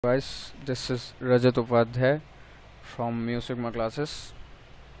Guys, this is Rajat Upadhyay from muosigmaclasses.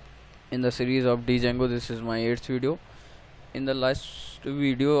 In the series of Django, this is my 8th video. In the last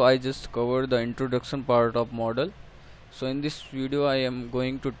video, I just covered the introduction part of model. So in this video, I am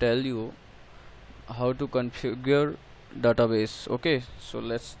going to tell you how to configure database. Okay, so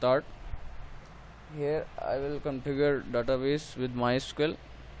let's start. Here I will configure database with Mysql.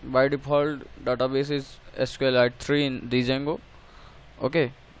 By default, database is SQLite 3 in Django.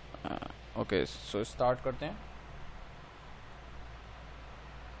 Okay. Okay so start करते हैं.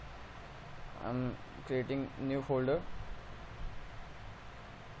 I am creating new folder.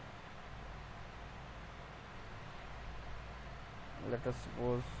 Let us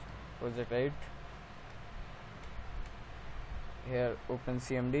suppose project 8. here open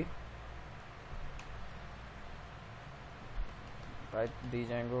cmd, write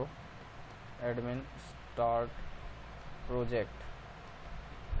django admin start project.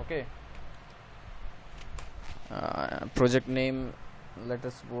 Okay, project name, let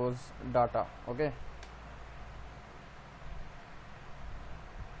us suppose data. Okay,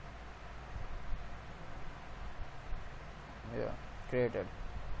 yeah, created.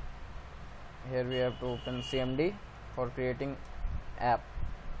 Here we have to open cmd for creating app.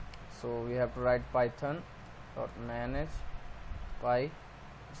 So we have to write python dot manage py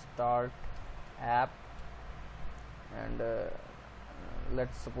start app and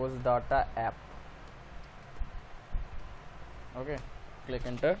let's suppose data app. Okay, click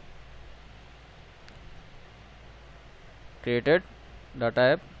enter. Created data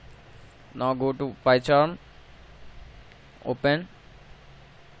app. Now go to PyCharm, open,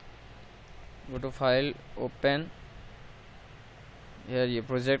 go to file, open. Here ये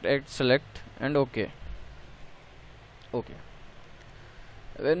project 8 select and okay.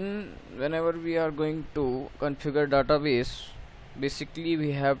 Whenever we are going to configure database, basically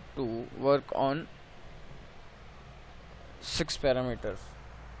we have to work on 6 parameters: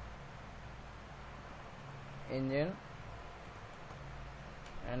 engine,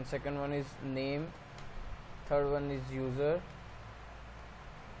 and second one is name, third one is user,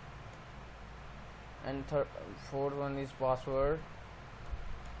 and fourth one is password,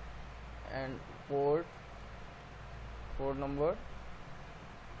 and port number,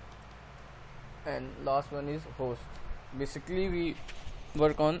 and last one is host. Basically we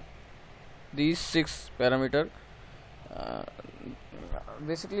work on these 6 parameter.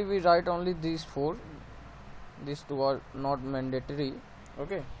 Basically we write only these 4. These 2 are not mandatory.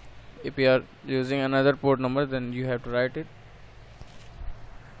 Okay, if you are using another port number, then you have to write it.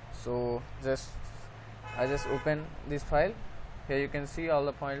 So I just open this file. Here you can see all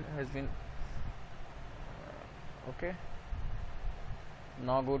the file has been okay.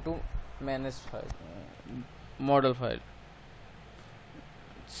 Now go to manage file, model file,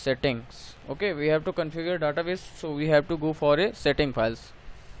 settings. Okay, we have to configure database, so we have to go for a setting files.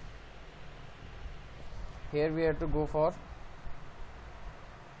 Here we have to go for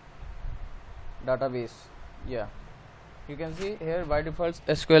database. Yeah, you can see here by default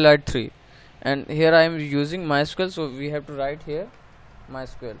SQLite 3, and here I am using MySQL, so we have to write here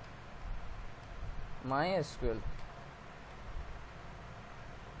MySQL,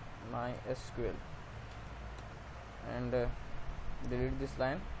 and delete this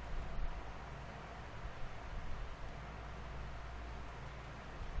line.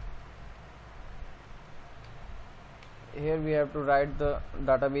 Here we have to write the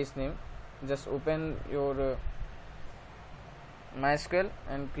database name. Just open your MySQL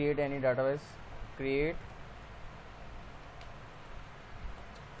and create any database. Create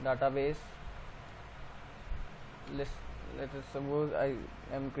database list. Let us suppose I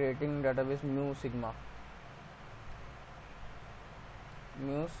am creating database muosigma.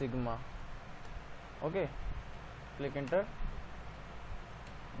 Okay, click enter.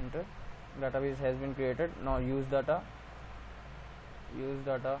 Database has been created. Now use data,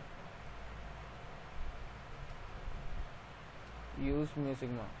 use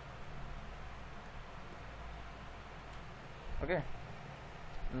muosigma. Okay,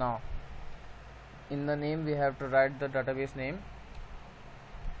 now in the name we have to write the database name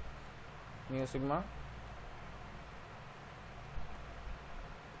muosigma.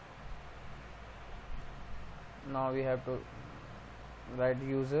 Now we have to write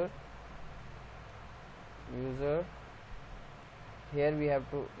user. Here we have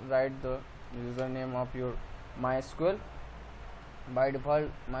to write the username of your MySQL. By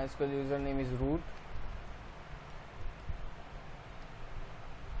default MySQL username is root.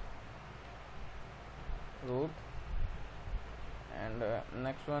 And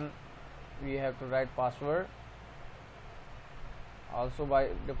next one we have to write password. Also by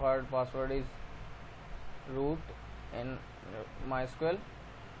default password is root in MySQL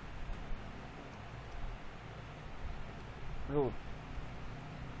root.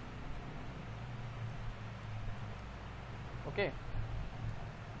 Okay,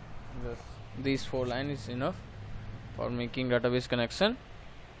 just these 4 lines is enough for making database connection.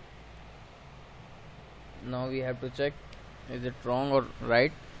 Now we have to check is it wrong or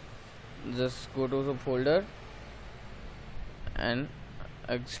right. Just go to the folder and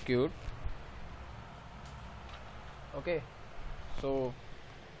execute. Okay, so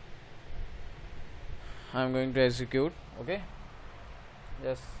I'm going to execute. Okay,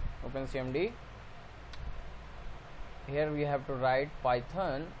 just open cmd. Here we have to write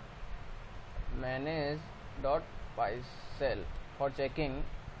python manage.pycell for checking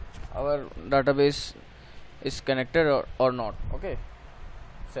our database is connected or not. Okay,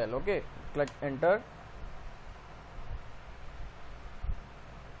 cell. Okay, click enter.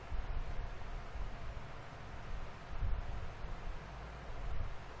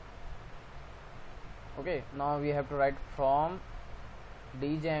 Okay, now we have to write from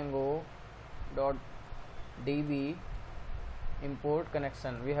django.db import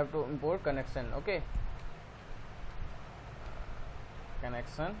connection. We have to import connection. Okay,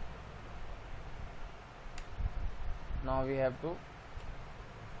 connection. Now we have to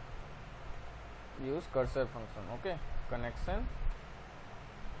use cursor function. Okay, connection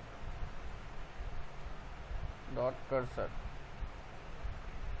dot cursor.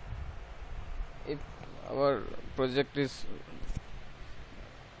 If our project is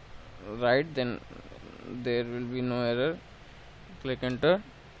right, then there will be no error. Click enter.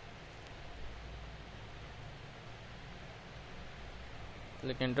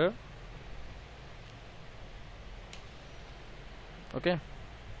 Click enter. Okay,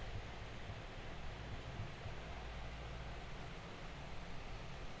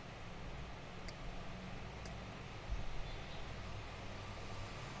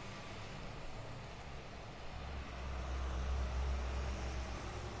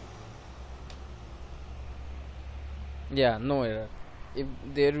 yeah, no error. If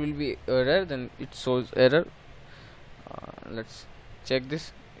there will be error, then it shows error. Let's check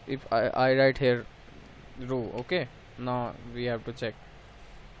this. If I write here row. Okay, now we have to check.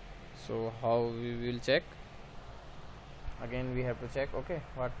 So how we will check? Again we have to check. Okay,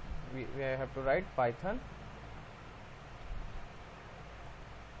 what we have to write python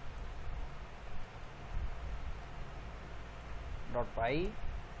dot py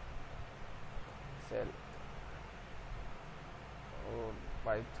cell. Oh,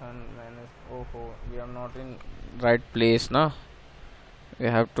 python manage. Oh, we are not in right place now. We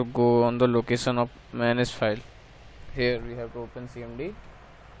have to go on the location of manage file. Here we have to open cmd.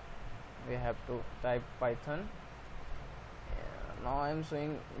 We have to type python. Now I am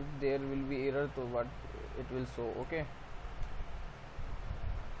showing if there will be error to what it will show. Okay,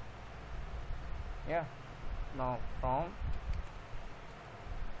 yeah. Now from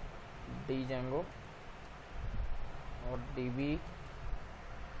Django or db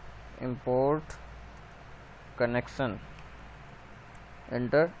import connection,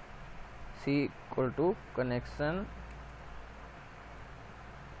 enter. C equal to connection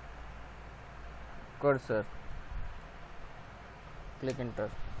cursor. Click enter.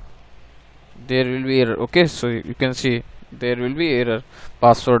 There will be error. Okay, so you can see there will be error.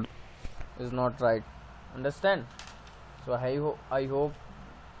 Password is not right. Understand? So I hope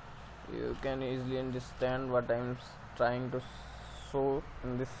you can easily understand what I am trying to show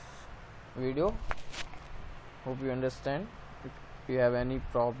in this video. Hope you understand. If you have any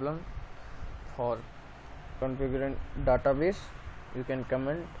problem for configuring database, you can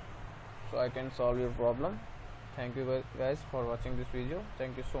comment so I can solve your problem. Thank you guys for watching this video.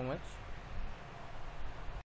 Thank you so much.